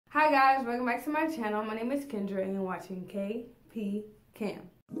guys, welcome back to my channel. My name is Kendra and you're watching KP Cam.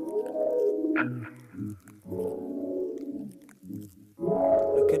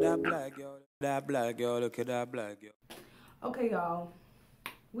 Look at that black girl. That black girl, look at that black girl. Okay, y'all.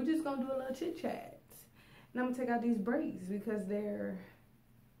 We're just gonna do a little chit chat. And I'm gonna take out these braids because they're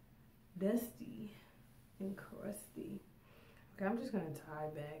dusty and crusty. Okay, I'm just gonna tie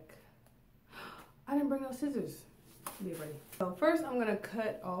back. I didn't bring no scissors. Be ready. So first I'm gonna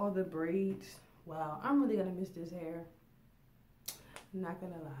cut all the braids. Wow, I'm really gonna miss this hair. I'm not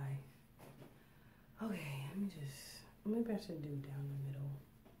gonna lie. Okay, let me just, maybe I should do down the middle.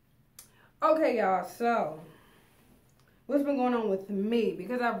 Okay, y'all, so what's been going on with me?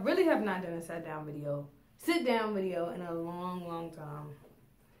 Because I really have not done a sit down video in a long time.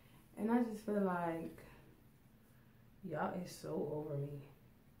 And I just feel like y'all is so over me.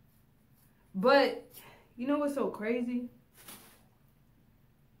 But you know what's so crazy?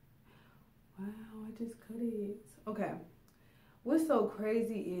 Wow, I just cut it. Okay. What's so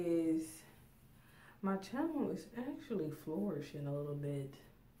crazy is my channel is actually flourishing a little bit.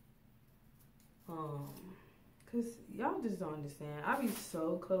 Cause y'all just don't understand. I be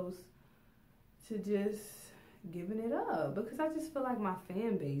so close to just giving it up because I just feel like my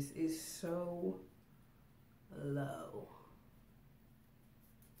fan base is so low.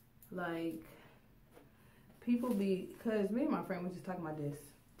 Like, people be, cause me and my friend was just talking about this.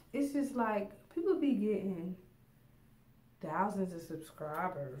 It's just like people be getting thousands of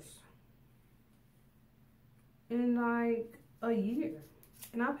subscribers in like a year.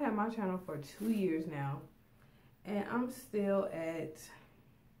 And I've had my channel for 2 years now. And I'm still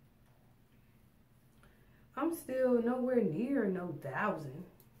nowhere near no 1,000.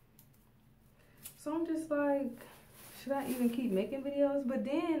 So I'm just like, should I even keep making videos? But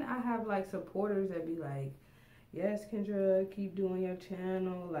then I have like supporters that be like, yes, Kendra, keep doing your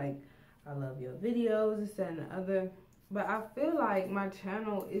channel. Like, I love your videos, this, that, and the other. But I feel like my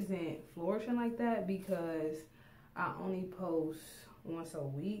channel isn't flourishing like that because I only post once a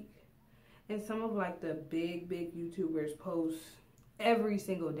week. And some of like the big YouTubers post every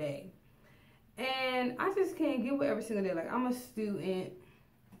single day. And I just can't get with every single day. Like, I'm a student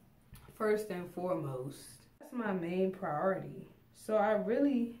first and foremost. That's my main priority. So I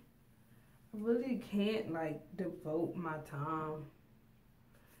really can't like devote my time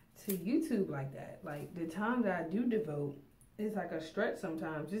to YouTube like that. Like, the time that I do devote is like a stretch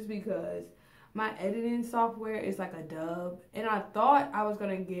sometimes just because my editing software is like a dub. And I thought I was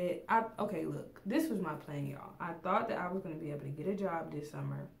gonna get, okay, look, this was my plan, y'all. I thought that I was gonna be able to get a job this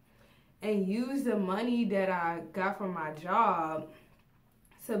summer and use the money that I got from my job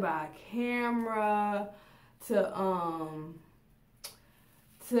to buy a camera,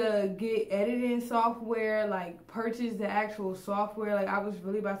 to get editing software, like purchase the actual software. Like, I was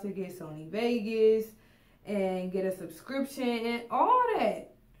really about to get Sony Vegas and get a subscription and all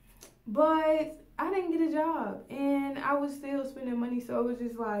that. But I didn't get a job and I was still spending money. So it was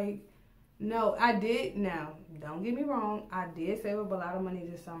just like, no, I did. Now, don't get me wrong. I did save up a lot of money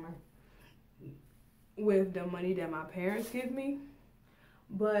this summer with the money that my parents give me.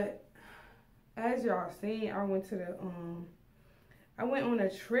 But as y'all seen, I went on a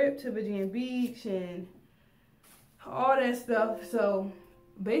trip to Virginia Beach and all that stuff. So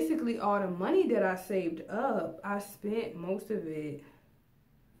basically all the money that I saved up, I spent most of it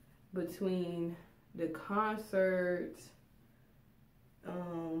between the concerts,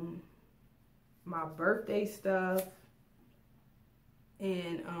 my birthday stuff,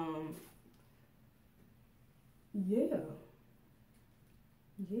 and yeah.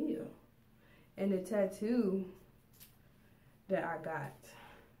 And the tattoo that I got,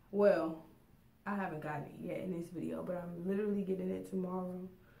 well, I haven't gotten it yet in this video, but I'm literally getting it tomorrow.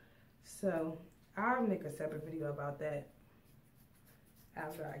 So I'll make a separate video about that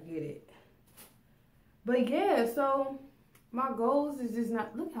after I get it. But yeah, so my goals is just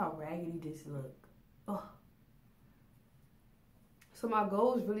not, look how raggedy this look. Oh. So my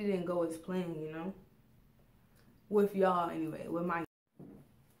goals really didn't go as planned, you know, with y'all anyway, with my.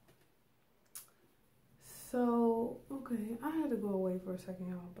 So, okay, I had to go away for a second,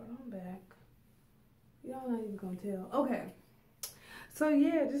 y'all, but I'm back. Y'all not even gonna tell. Okay. So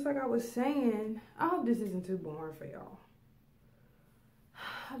yeah, just like I was saying, I hope this isn't too boring for y'all.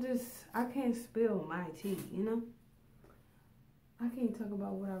 I can't spill my tea, you know? I can't talk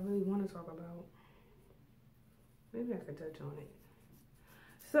about what I really want to talk about. Maybe I could touch on it.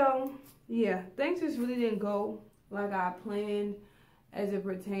 So, yeah, things just really didn't go like I planned as it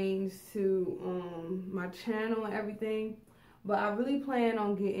pertains to my channel and everything. But I really plan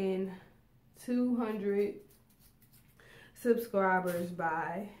on getting 200 subscribers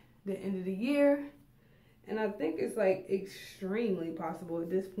by the end of the year. And I think it's like extremely possible at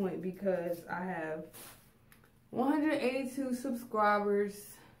this point because I have 182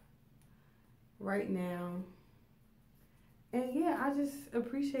 subscribers right now. And yeah, I just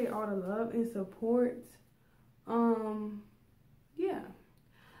appreciate all the love and support. Yeah.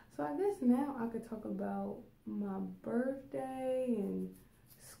 So I guess now I could talk about my birthday and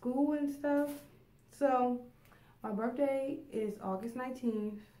school and stuff. So my birthday is August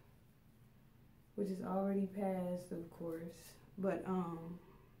 19th, which is already passed, of course. But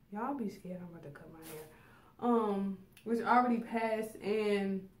y'all be scared I'm about to cut my hair. Which already passed,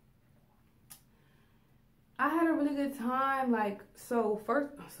 and I had a really good time. Like, so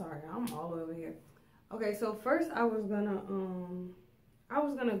first, sorry, I'm all over here. Okay, so first I was gonna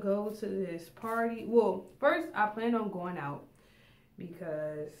go to this party. Well, first I planned on going out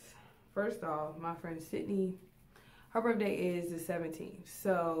because first off, my friend Sydney, her birthday is the 17th.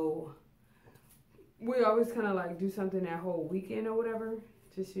 So we always kind of like do something that whole weekend or whatever,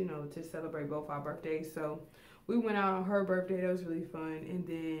 just, you know, to celebrate both our birthdays. So we went out on her birthday. That was really fun. And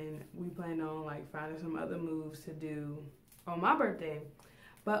then we planned on like finding some other moves to do on my birthday.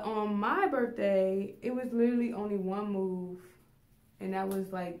 But on my birthday, it was literally only one move, and that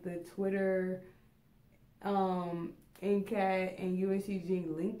was like the Twitter, NCAT and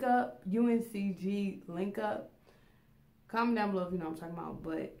UNCG link up. Comment down below if you know what I'm talking about.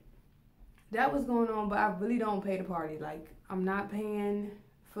 But that was going on, but I really don't pay to party. Like, I'm not paying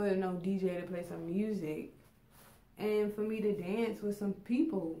for no DJ to play some music and for me to dance with some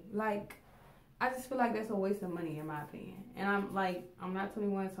people. Like, I just feel like that's a waste of money in my opinion. And I'm not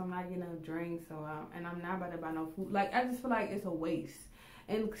 21, so I'm not getting a drink, and I'm not about to buy no food. Like, I just feel like it's a waste.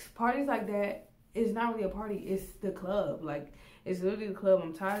 And parties like that, it's not really a party, it's the club. Like, it's literally the club.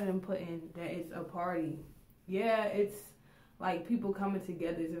 I'm tired of them putting that it's a party. Yeah, it's like people coming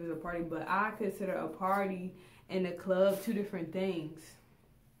together as if it's a party, but I consider a party and a club two different things.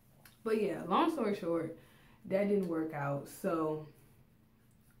 But yeah, long story short, that didn't work out. So,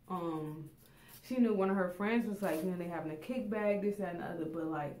 she knew one of her friends was like, you know, they having a kickback, this, that, and the other, but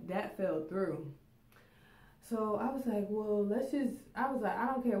like that fell through. So I was like, well, I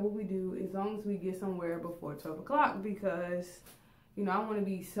don't care what we do as long as we get somewhere before 12 o'clock because, you know, I want to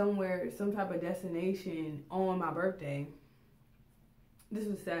be somewhere, some type of destination on my birthday. This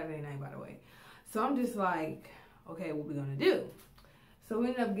was Saturday night, by the way. So I'm just like, okay, what we gonna do? So we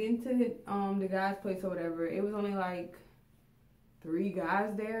ended up getting to the guy's place or whatever. It was only like 3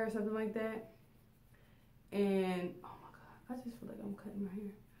 guys there or something like that. And oh my god, I just feel like I'm cutting my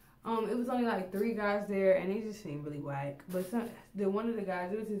hair. It was only like 3 guys there, and they just seemed really whack. But one of the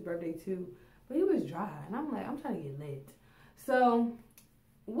guys, it was his birthday too, but he was dry, and I'm like, I'm trying to get lit. So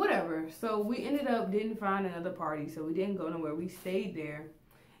whatever. So we ended up didn't find another party, so we didn't go nowhere. We stayed there,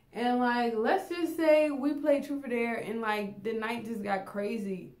 and like, let's just say we played truth or dare, and like the night just got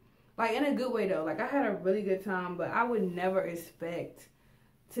crazy, like in a good way though. Like, I had a really good time, but I would never expect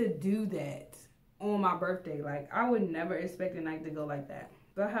to do that on my birthday. Like, I would never expect the night to go like that.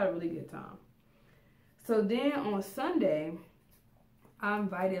 But I had a really good time. So then on Sunday, I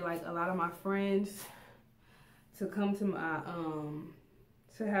invited like a lot of my friends to come to my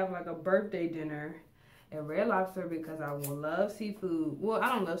to have like a birthday dinner at Red Lobster because I love seafood. Well, I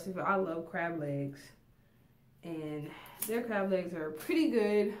don't love seafood. I love crab legs, and their crab legs are pretty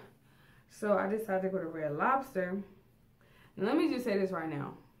good. So I decided to go to Red Lobster. And let me just say this right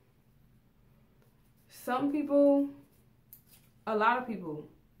now. A lot of people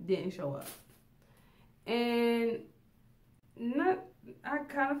didn't show up. And I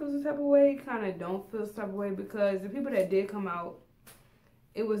kind of feel some type of way, kind of don't feel some type of way, because the people that did come out,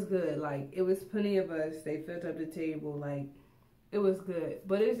 it was good. Like, it was plenty of us. They filled up the table. Like, it was good.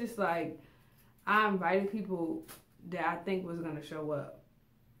 But it's just like, I invited people that I think was going to show up,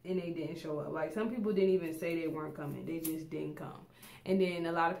 and they didn't show up. Like, some people didn't even say they weren't coming. They just didn't come. And then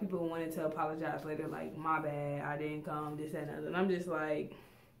a lot of people wanted to apologize later, like, my bad, I didn't come, this, that, and other. And I'm just like,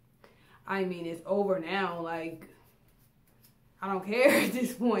 I mean, it's over now. Like, I don't care at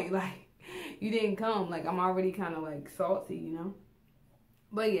this point. Like, you didn't come. Like, I'm already kind of, like, salty, you know?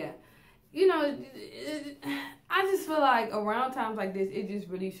 But, yeah. You know, I just feel like around times like this, it just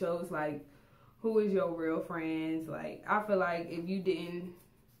really shows, like, who is your real friends. Like, I feel like if you didn't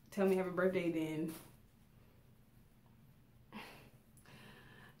tell me happy birthday, then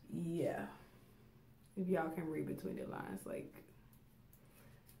yeah, if y'all can read between the lines, like,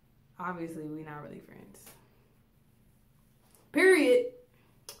 obviously we not really friends, period.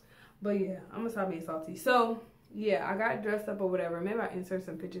 But yeah, I'm gonna stop being salty. So yeah, I got dressed up or whatever. Maybe I insert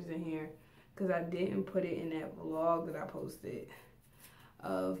some pictures in here because I didn't put it in that vlog that I posted.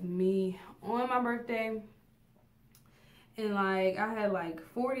 of me on my birthday. And like I had like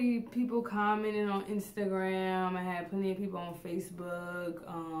 40 people commenting on Instagram. I had plenty of people on Facebook.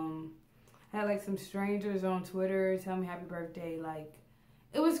 I had like some strangers on Twitter tell me happy birthday. Like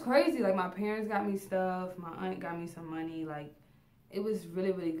it was crazy. Like my parents got me stuff. My aunt got me some money. Like it was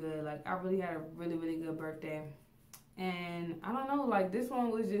really, really good. Like I really had a really, really good birthday. And I don't know, like this one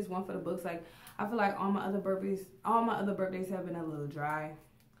was just one for the books. Like I feel like all my other birthdays have been a little dry.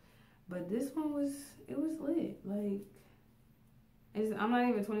 But this one was lit. Like I'm not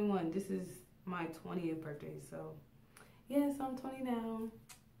even 21. This is my 20th birthday. So yes, I'm 20 now.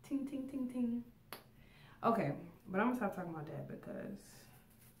 Ting, ting, ting, ting. Okay, but I'm gonna stop talking about that because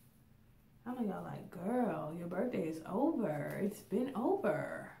I know y'all like, girl, your birthday is over. It's been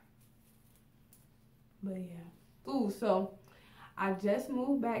over. But yeah. Ooh, so I just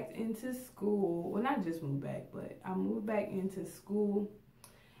moved back into school. Well, not just moved back, but I moved back into school.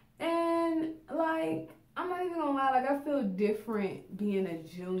 And like, I'm not even gonna lie, like I feel different being a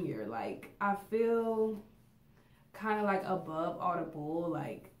junior. Like I feel kind of like above all the bull.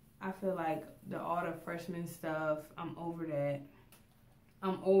 Like I feel like all the freshman stuff, I'm over that.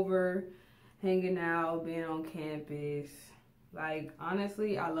 I'm over hanging out, being on campus. Like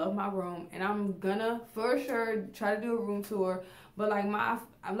honestly, I love my room, and I'm gonna for sure try to do a room tour. But like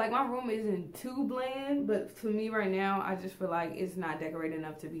my room isn't too bland. But for me right now, I just feel like it's not decorated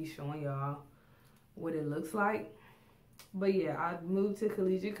enough to be showing y'all what it looks like. But yeah, I moved to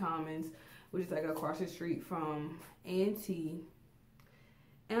Collegiate Commons, which is like across the street from A&T.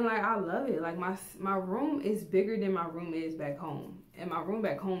 And like I love it. Like my room is bigger than my room is back home. And my room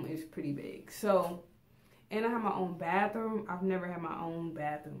back home is pretty big. So, and I have my own bathroom. I've never had my own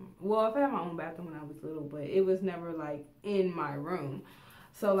bathroom. Well, I've had my own bathroom when I was little, but it was never like in my room.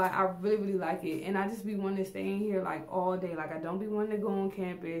 So like I really, really like it. And I just be wanting to stay in here like all day. Like I don't be wanting to go on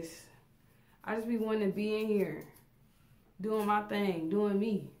campus. I just be wanting to be in here doing my thing, doing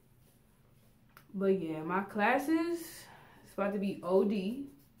me. But yeah, my classes, it's about to be OD.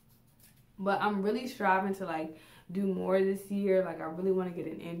 But I'm really striving to like do more this year. Like I really want to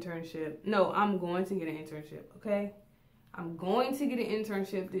get an internship. No, I'm going to get an internship, okay? I'm going to get an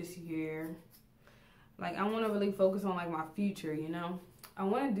internship this year. Like I want to really focus on like my future, you know? I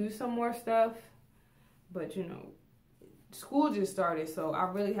want to do some more stuff, but you know, school just started, so I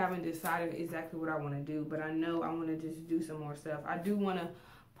really haven't decided exactly what I want to do, but I know I want to just do some more stuff. I do want to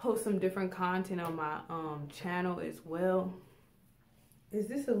post some different content on my channel as well. Is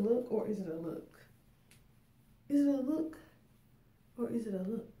this a look or is it a look? Is it a look or is it a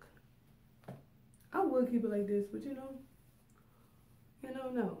look? I would keep it like this, but you know,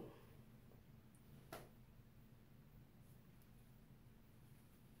 no.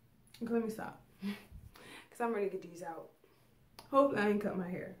 Okay, let me stop. Because I'm ready to get these out. Hopefully I ain't cut my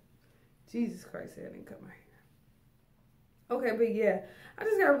hair. Jesus Christ, I didn't cut my hair. Okay, but yeah, I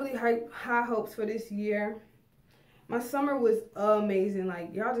just got really high hopes for this year. My summer was amazing.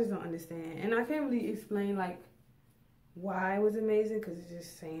 Like, y'all just don't understand. And I can't really explain, like, why it was amazing because it's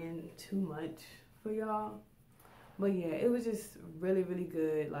just saying too much for y'all. But yeah, it was just really, really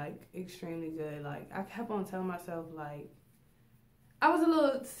good. Like, extremely good. Like, I kept on telling myself, like, I was a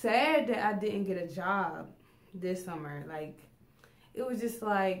little sad that I didn't get a job this summer. Like, it was just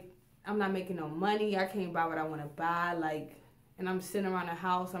like, I'm not making no money. I can't buy what I want to buy. Like, and I'm sitting around the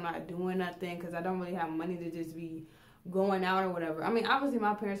house. I'm not doing nothing because I don't really have money to just be going out or whatever. I mean, obviously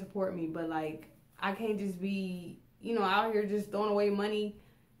my parents support me, but like, I can't just be, you know, out here just throwing away money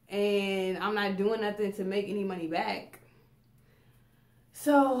and I'm not doing nothing to make any money back.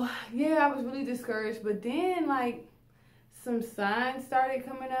 So, yeah, I was really discouraged. But then, like, some signs started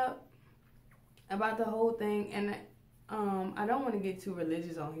coming up about the whole thing. And I don't want to get too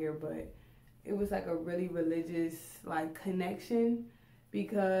religious on here, but it was like a really religious, like, connection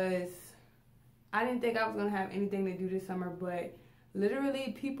because I didn't think I was going to have anything to do this summer, but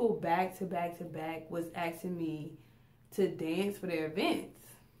literally people back to back to back was asking me to dance for their events.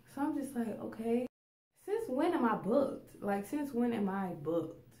 So I'm just like, okay, since when am I booked? Like, since when am I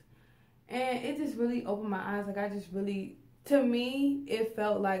booked? And it just really opened my eyes. Like, I just really, to me, it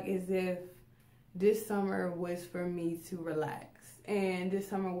felt like as if this summer was for me to relax. And this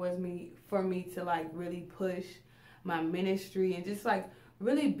summer was for me to, like, really push my ministry and just, like,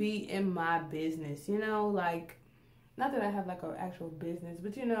 really be in my business, you know? Like, not that I have, like, an actual business,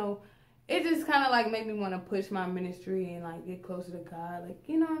 but, you know, it just kind of, like, made me want to push my ministry and, like, get closer to God. Like,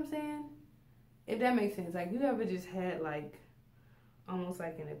 you know what I'm saying? If that makes sense. Like, you ever just had, like, almost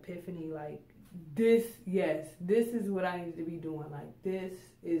like an epiphany, like, this is what I need to be doing. Like, this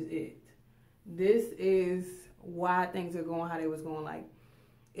is it. This is why things are going how they was going. Like,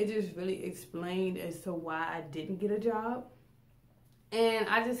 it just really explained as to why I didn't get a job. And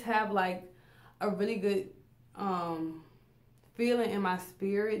I just have like a really good feeling in my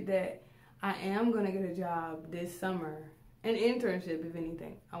spirit that I am going to get a job this summer. An internship, if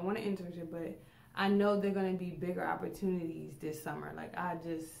anything. I want an internship, but I know they're going to be bigger opportunities this summer. Like, I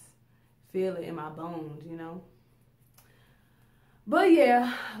just feel it in my bones, you know? But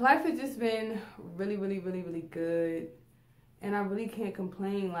yeah, life has just been really, really, really, really good. And I really can't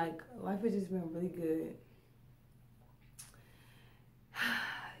complain. Like, life has just been really good.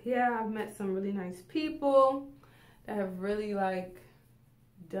 Yeah, I've met some really nice people that have really, like,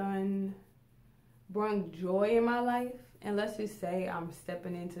 brought joy in my life. And let's just say I'm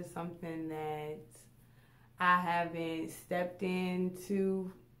stepping into something that I haven't stepped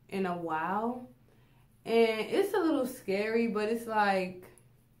into in a while. And it's a little scary, but it's like,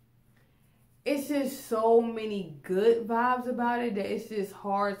 it's just so many good vibes about it that it's just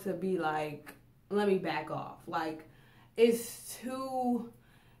hard to be like, let me back off. Like, it's too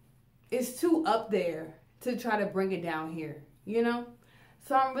up there to try to bring it down here, you know?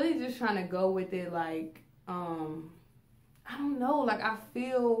 So I'm really just trying to go with it like, I don't know, like I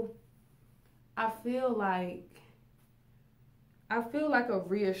feel like a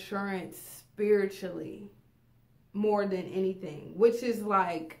reassurance spiritually more than anything, which is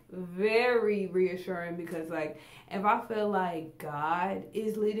like very reassuring, because like if I feel like God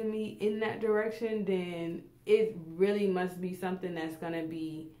is leading me in that direction, then it really must be something that's gonna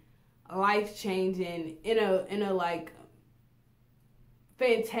be life-changing in a like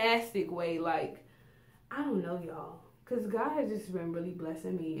fantastic way. Like, I don't know, y'all, because God has just been really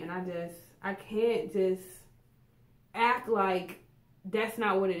blessing me, and I can't just act like that's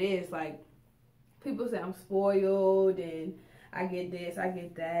not what it is. Like, people say I'm spoiled and I get this, I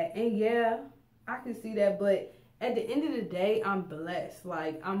get that, and yeah, I can see that, but at the end of the day, I'm blessed.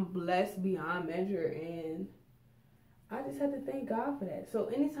 Like, I'm blessed beyond measure, and I just have to thank God for that. So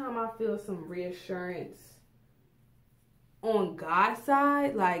anytime I feel some reassurance on God's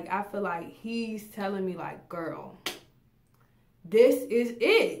side, like, I feel like he's telling me, like, girl, this is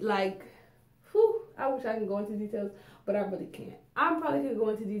it. Like, whew, I wish I could go into details, but I really can't. I probably could go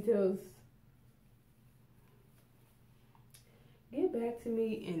into details. Get back to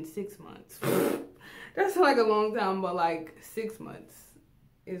me in 6 months. That's like a long time, but like 6 months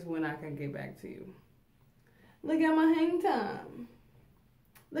is when I can get back to you. Look at my hang time.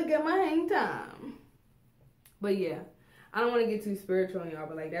 Look at my hang time. But yeah, I don't want to get too spiritual on y'all,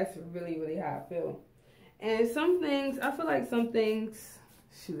 but like that's really, really how I feel. And some things, I feel like some things,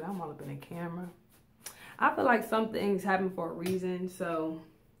 shoot, I'm all up in the camera. I feel like some things happen for a reason. So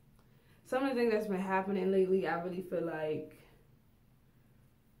some of the things that's been happening lately, I really feel like,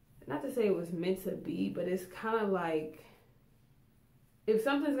 not to say it was meant to be, but it's kind of like, if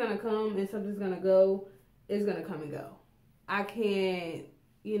something's going to come and something's going to go, it's going to come and go. I can't,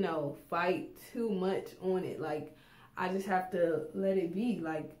 you know, fight too much on it. Like, I just have to let it be.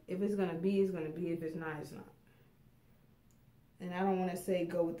 Like, if it's going to be, it's going to be. If it's not, it's not. And I don't want to say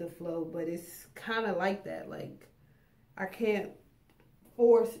go with the flow, but it's kind of like that. Like, I can't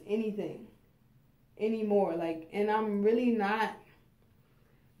force anything anymore. Like, and I'm really not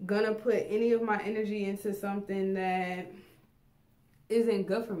gonna put any of my energy into something that isn't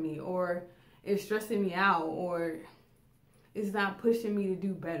good for me, or is stressing me out, or is not pushing me to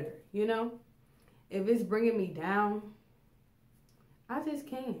do better, you know? If it's bringing me down, I just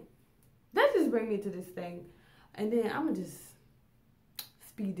can't. That just bring me to this thing, and then I'm gonna just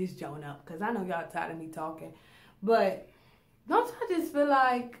speed this joint up, because I know y'all tired of me talking, but don't y'all just feel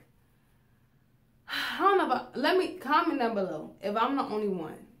like, I don't know about, let me comment down below if I'm the only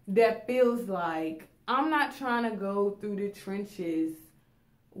one that feels like I'm not trying to go through the trenches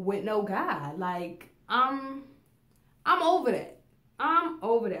with no God. Like, I'm over that. I'm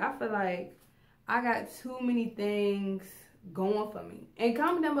over that. I feel like I got too many things going for me. And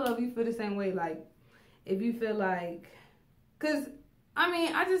comment down below if you feel the same way. Like, if you feel like, because, I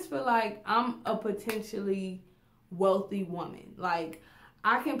mean, I just feel like I'm a potentially wealthy woman. Like,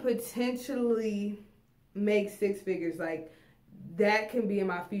 I can potentially make 6 figures. Like, that can be in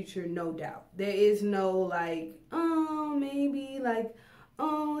my future, no doubt. There is no, like, oh, maybe, like,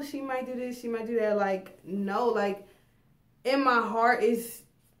 oh, she might do this, she might do that. Like, no, like, in my heart, it's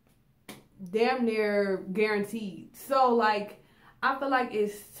damn near guaranteed. So, like, I feel like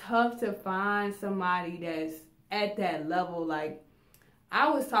it's tough to find somebody that's at that level. Like, I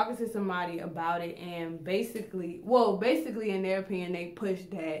was talking to somebody about it, and basically in their opinion, they push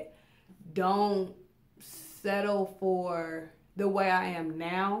that don't settle for the way I am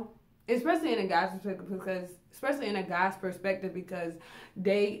now especially in a guy's perspective, because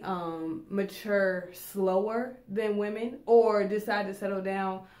they mature slower than women or decide to settle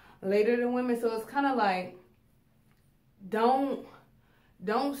down later than women. So it's kind of like, don't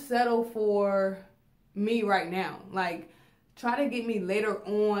settle for me right now. Like, try to get me later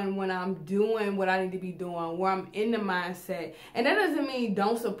on when I'm doing what I need to be doing, where I'm in the mindset. And that doesn't mean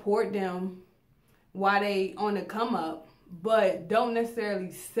don't support them while they on the come up, but don't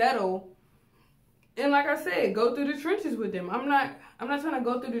necessarily settle. And like I said, go through the trenches with them. I'm not trying to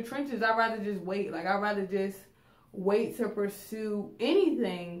go through the trenches. I'd rather just wait. Like, I'd rather just wait to pursue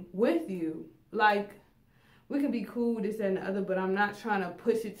anything with you. Like, we can be cool, this, that, and the other, but I'm not trying to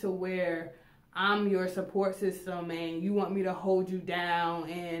push it to where I'm your support system and you want me to hold you down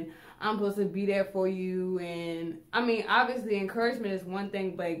and I'm supposed to be there for you. And I mean, obviously encouragement is one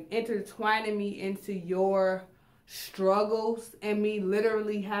thing, but intertwining me into your struggles and me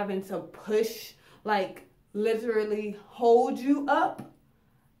literally having to push, like literally hold you up,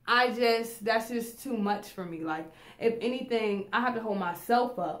 that's just too much for me. Like, if anything, I have to hold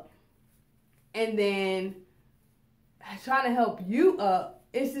myself up, and then trying to help you up,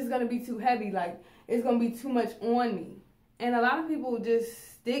 it's just going to be too heavy. Like, it's going to be too much on me. And a lot of people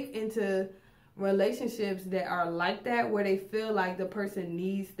just stick into relationships that are like that, where they feel like the person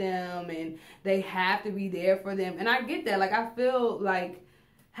needs them and they have to be there for them. And I get that. Like, I feel like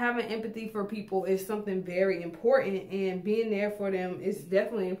having empathy for people is something very important, and being there for them is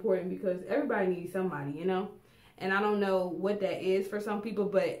definitely important, because everybody needs somebody, you know? And I don't know what that is for some people,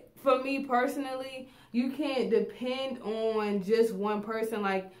 but for me personally, you can't depend on just one person.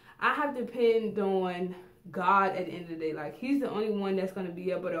 Like, I have to depend on God at the end of the day. Like, he's the only one that's going to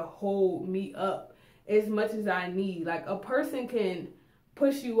be able to hold me up as much as I need. Like, a person can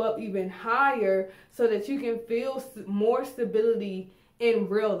push you up even higher so that you can feel more stability in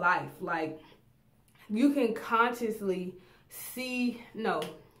real life. Like, you can consciously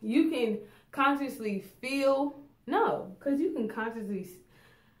you can consciously feel, because you can consciously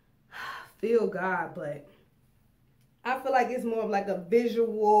feel God, but I feel like it's more of like a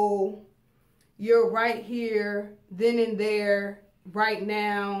visual, you're right here, then and there, right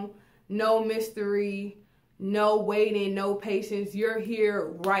now, no mystery, no waiting, no patience, you're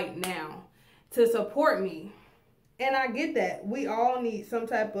here right now to support me. And I get that. We all need some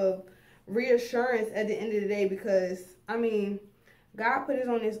type of reassurance at the end of the day, because, I mean, God put us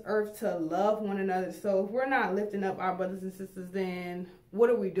on this earth to love one another. So if we're not lifting up our brothers and sisters, then what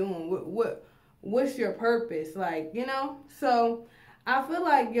are we doing? What's your purpose? Like, you know? So I feel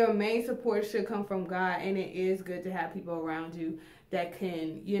like your main support should come from God, and it is good to have people around you that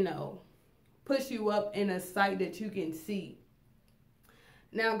can, you know, push you up in a sight that you can see.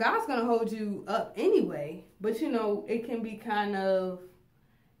 Now, God's going to hold you up anyway, but, you know, it can be kind of,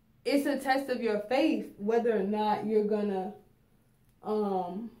 it's a test of your faith whether or not you're going to,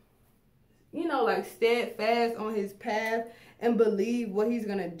 you know, like, steadfast on his path and believe what he's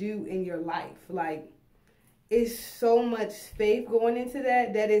going to do in your life. Like, it's so much faith going into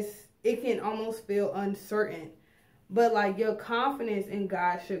that it can almost feel uncertain. But, like, your confidence in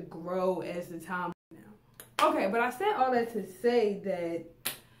God should grow as the time goes now. Okay, but I said all that to say that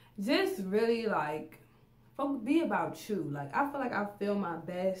just really, like, be about you. Like, I feel like I feel my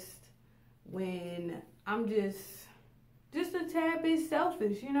best when I'm just a tad bit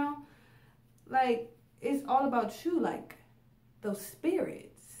selfish, you know? Like, it's all about you. Like, those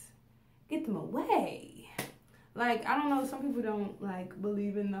spirits, get them away. Like, I don't know, some people don't, like,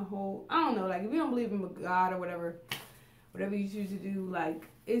 believe in the whole, I don't know, like, if you don't believe in God or whatever you choose to do, like,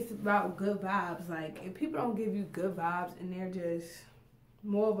 it's about good vibes. Like, if people don't give you good vibes and they're just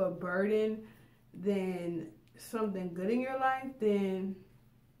more of a burden than something good in your life, then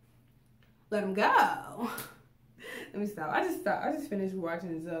let them go. Let me stop. I just finished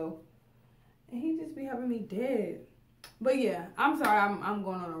watching Zoe, and he just be having me dead. But yeah, I'm sorry, I'm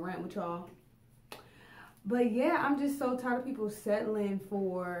going on a rant with y'all. But yeah, I'm just so tired of people settling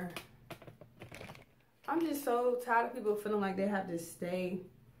for, I'm just so tired of people feeling like they have to stay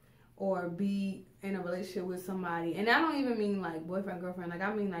or be in a relationship with somebody. And I don't even mean like boyfriend, girlfriend. Like,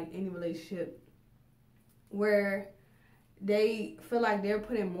 I mean like any relationship where they feel like they're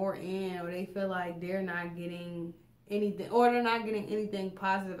putting more in, or they feel like they're not getting anything, or they're not getting anything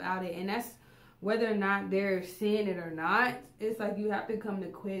positive out of it. And that's whether or not they're seeing it or not. It's like you have to come to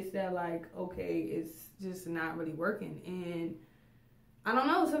quits that, like, okay, it's just not really working. And I don't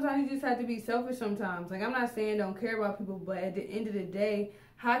know, sometimes you just have to be selfish sometimes. Like, I'm not saying don't care about people, but at the end of the day,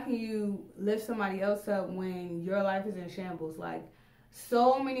 how can you lift somebody else up when your life is in shambles? Like,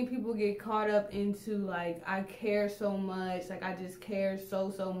 so many people get caught up into like, I care so much, like I just care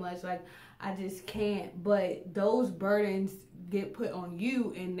so much, like I just can't. But those burdens get put on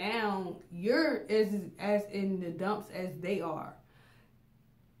you, and now you're as in the dumps as they are.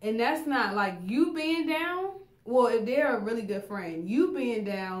 And that's not like you being down. Well, if they're a really good friend, you being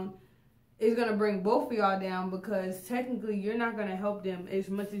down is going to bring both of y'all down, because technically you're not going to help them as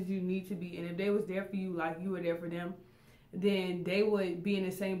much as you need to be. And if they was there for you like you were there for them, then they would be in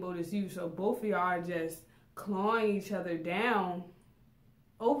the same boat as you. So both of y'all are just clawing each other down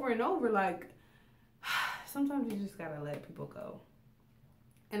over and over. Like, sometimes you just got to let people go.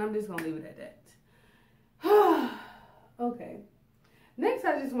 And I'm just going to leave it at that. Okay. Next,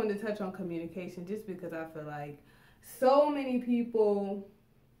 I just wanted to touch on communication, just because I feel like so many people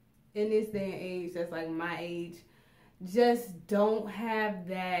in this day and age, that's like my age, just don't have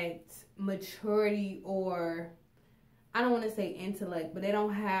that maturity, or I don't want to say intellect, but they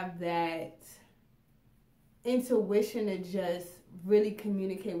don't have that intuition to just really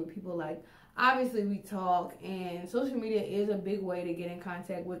communicate with people. Like, obviously we talk, and social media is a big way to get in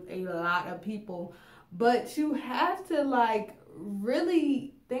contact with a lot of people, but you have to like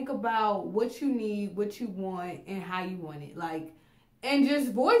really think about what you need, what you want, and how you want it. Like, and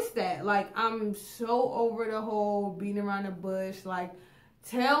just voice that. Like, I'm so over the whole beating around the bush. Like,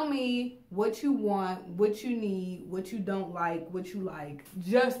 tell me what you want, what you need, what you don't like, what you like.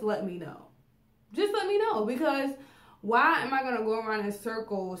 Just let me know. Just let me know, because why am I going to go around in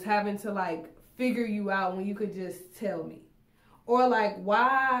circles having to like figure you out when you could just tell me? Or like,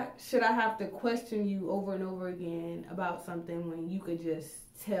 why should I have to question you over and over again about something when you could just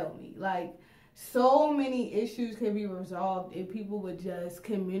tell me? Like, so many issues can be resolved if people would just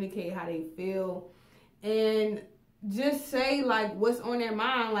communicate how they feel and just say like what's on their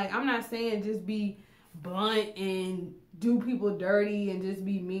mind. Like, I'm not saying just be blunt and do people dirty and just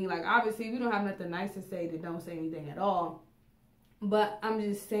be mean. Like, obviously, if you don't have nothing nice to say, then don't say anything at all. But I'm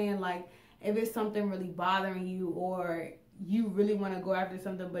just saying, like, if it's something really bothering you, or you really want to go after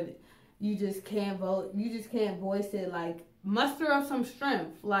something, but you just can't voice it, like, muster up some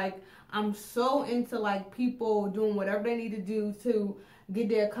strength. Like, I'm so into like people doing whatever they need to do to get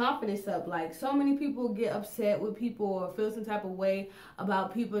their confidence up. Like, so many people get upset with people or feel some type of way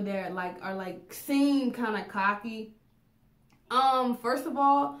about people that like are like seem kind of cocky. First of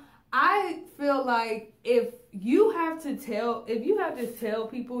all, I feel like if you have to tell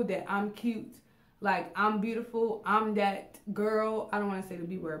people that I'm cute, like I'm beautiful, I'm that girl, I don't want to say the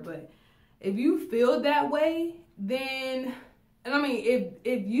B word, but if you feel that way, then, and I mean,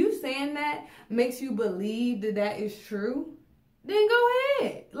 if you saying that makes you believe that that is true, then go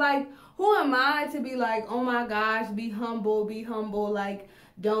ahead. Like, who am I to be like, oh my gosh, be humble, like,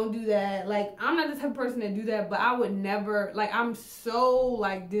 don't do that. Like, I'm not the type of person to do that, but I would never, like, I'm so,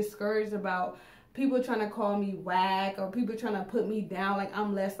 like, discouraged about people trying to call me whack or people trying to put me down like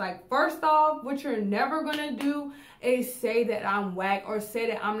I'm less. Like, first off, what you're never gonna do is say that I'm whack or say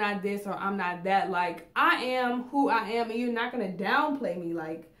that I'm not this or I'm not that. Like, I am who I am, and you're not gonna downplay me.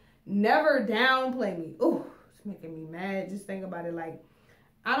 Like, never downplay me. Ooh, it's making me mad. Just think about it. Like,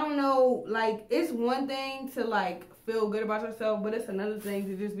 I don't know, like, it's one thing to, like, feel good about yourself, but it's another thing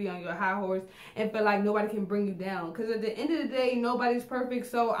to just be on your high horse and feel like nobody can bring you down. Because at the end of the day, nobody's perfect,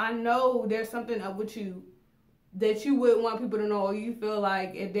 so I know there's something up with you that you wouldn't want people to know, or you feel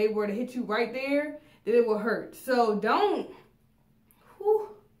like if they were to hit you right there, that it would hurt. So don't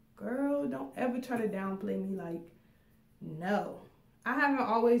ever try to downplay me. Like, no. I haven't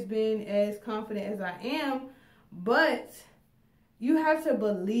always been as confident as I am, but you have to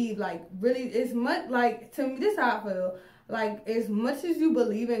believe, like, really, as much, like, to me, this is how I feel, like, as much as you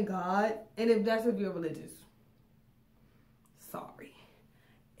believe in God, and if you're religious, sorry,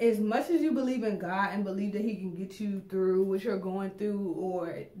 as much as you believe in God and believe that he can get you through what you're going through,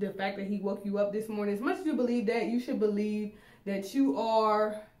 or the fact that he woke you up this morning, as much as you believe that, you should believe that you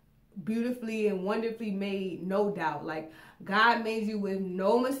are beautifully and wonderfully made, no doubt. Like, God made you with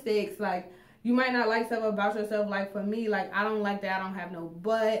no mistakes. Like, you might not like stuff about yourself. Like, for me, like, I don't like that I don't have no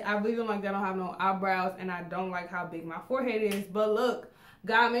butt. I really don't like that I don't have no eyebrows. And I don't like how big my forehead is. But look,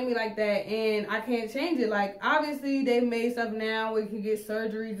 God made me like that, and I can't change it. Like, obviously, they made stuff now where you can get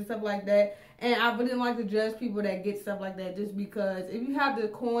surgeries and stuff like that. And I really don't like to judge people that get stuff like that, just because if you have the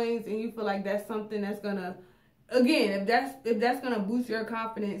coins and you feel like that's something that's going to, again, if that's going to boost your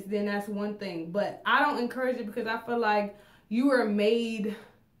confidence, then that's one thing. But I don't encourage it, because I feel like you were made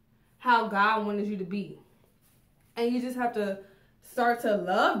how God wanted you to be. And you just have to start to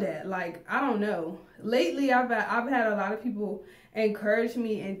love that. Like, I don't know. Lately, I've had a lot of people encourage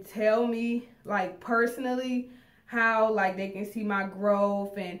me and tell me, like, personally, how like they can see my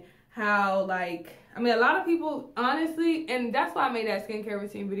growth and how like, I mean, a lot of people, honestly, and that's why I made that skincare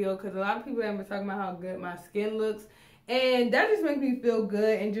routine video, because a lot of people have been talking about how good my skin looks, and that just makes me feel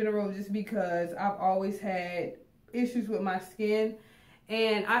good in general, just because I've always had issues with my skin,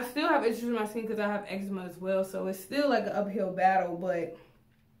 and I still have issues with my skin because I have eczema as well, so it's still like an uphill battle, but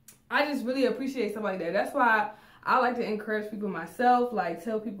I just really appreciate stuff like that. That's why I like to encourage people myself, like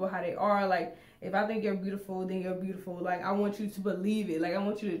tell people how they are. Like, if I think you're beautiful, then you're beautiful. Like, I want you to believe it. Like, I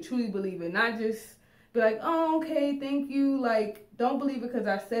want you to truly believe it, not just be like, oh, okay, thank you. Like, don't believe it because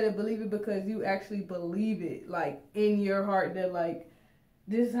I said it. Believe it because you actually believe it, like, in your heart that, like,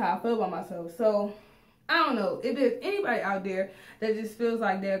 this is how I feel about myself. So, I don't know. If there's anybody out there that just feels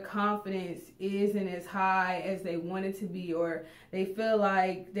like their confidence isn't as high as they want it to be, or they feel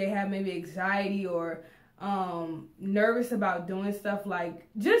like they have maybe anxiety or nervous about doing stuff, like,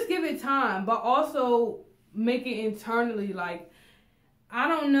 just give it time, but also make it internally. Like, I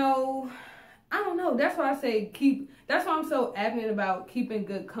don't know. That's why I say that's why I'm so adamant about keeping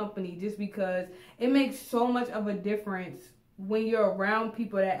good company, just because it makes so much of a difference when you're around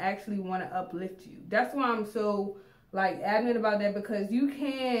people that actually want to uplift you. That's why I'm so like adamant about that, because you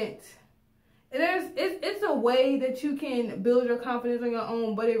can't, it's a way that you can build your confidence on your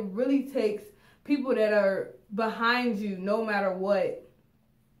own, but it really takes people that are behind you no matter what,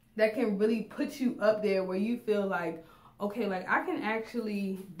 that can really put you up there where you feel like, okay, like, I can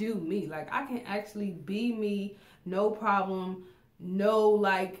actually do me. Like, I can actually be me, no problem. No,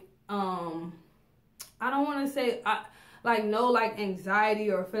 like, I don't want to say, no, like,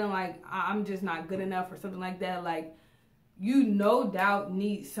 anxiety or feeling like I'm just not good enough or something like that. Like, you no doubt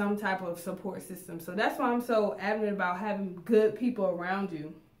need some type of support system. So that's why I'm so adamant about having good people around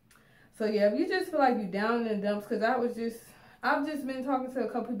you. So yeah, if you just feel like you're down in the dumps, because I've just been talking to a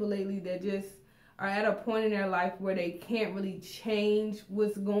couple people lately that just are at a point in their life where they can't really change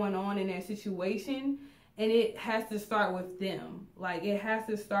what's going on in their situation, and it has to start with them. Like, it has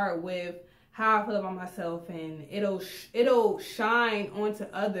to start with how I feel about myself, and it'll shine onto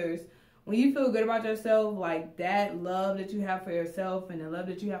others. When you feel good about yourself, like, that love that you have for yourself and the love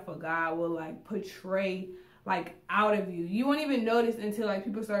that you have for God will, like, portray, like, out of you. You won't even notice until, like,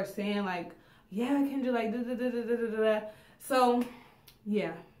 people start saying, like, yeah, Kendra, like, da da da da da da da. So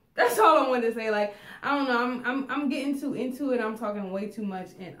yeah, that's all I wanted to say. Like, I don't know, I'm getting too into it. I'm talking way too much,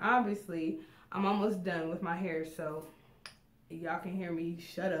 and obviously I'm almost done with my hair, so y'all can hear me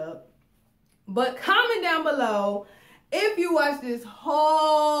shut up. But comment down below if you watch this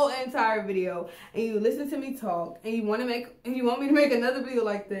whole entire video and you listen to me talk and you want me to make another video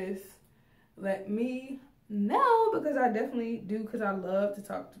like this. Let me know, because I definitely do, because I love to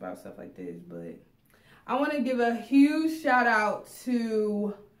talk about stuff like this. But I want to give a huge shout out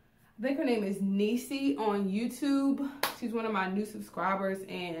to, I think her name is Nisi on YouTube. She's one of my new subscribers,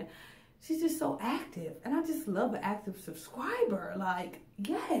 and she's just so active, and I just love an active subscriber. Like,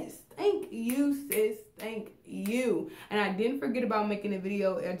 yes, thank you, sis, thank you. And I didn't forget about making a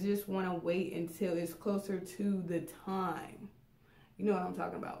video. I just want to wait until it's closer to the time. You know what I'm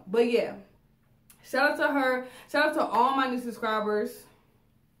talking about. But yeah, shout out to her. Shout out to all my new subscribers.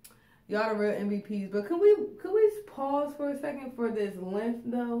 Y'all the real MVPs. But could we pause for a second for this length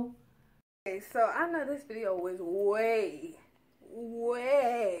though? Okay, so I know this video was way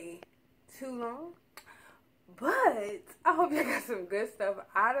too long, but I hope you got some good stuff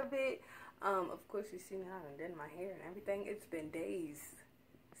out of it. Of course, you see me, I done done my hair and everything. It's been days.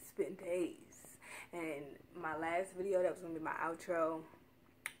 And my last video, that was gonna be my outro,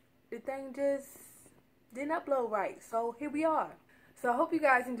 the thing just didn't upload right, so here we are. So I hope you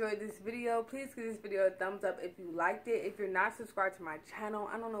guys enjoyed this video. Please give this video a thumbs up if you liked it. If you're not subscribed to my channel,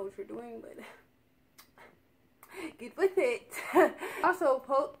 I don't know what you're doing, but get with it. Also,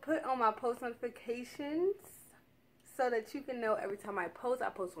 put on my post notifications so that you can know every time I post. I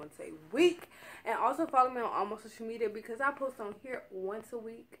post once a week. And also follow me on all my social media, because I post on here once a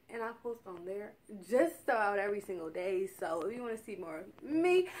week and I post on there just about every single day. So if you want to see more of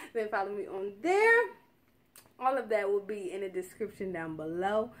me, then follow me on there. All of that will be in the description down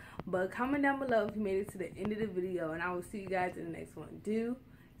below. But comment down below if you made it to the end of the video, and I will see you guys in the next one.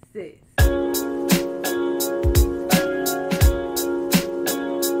 Deuces.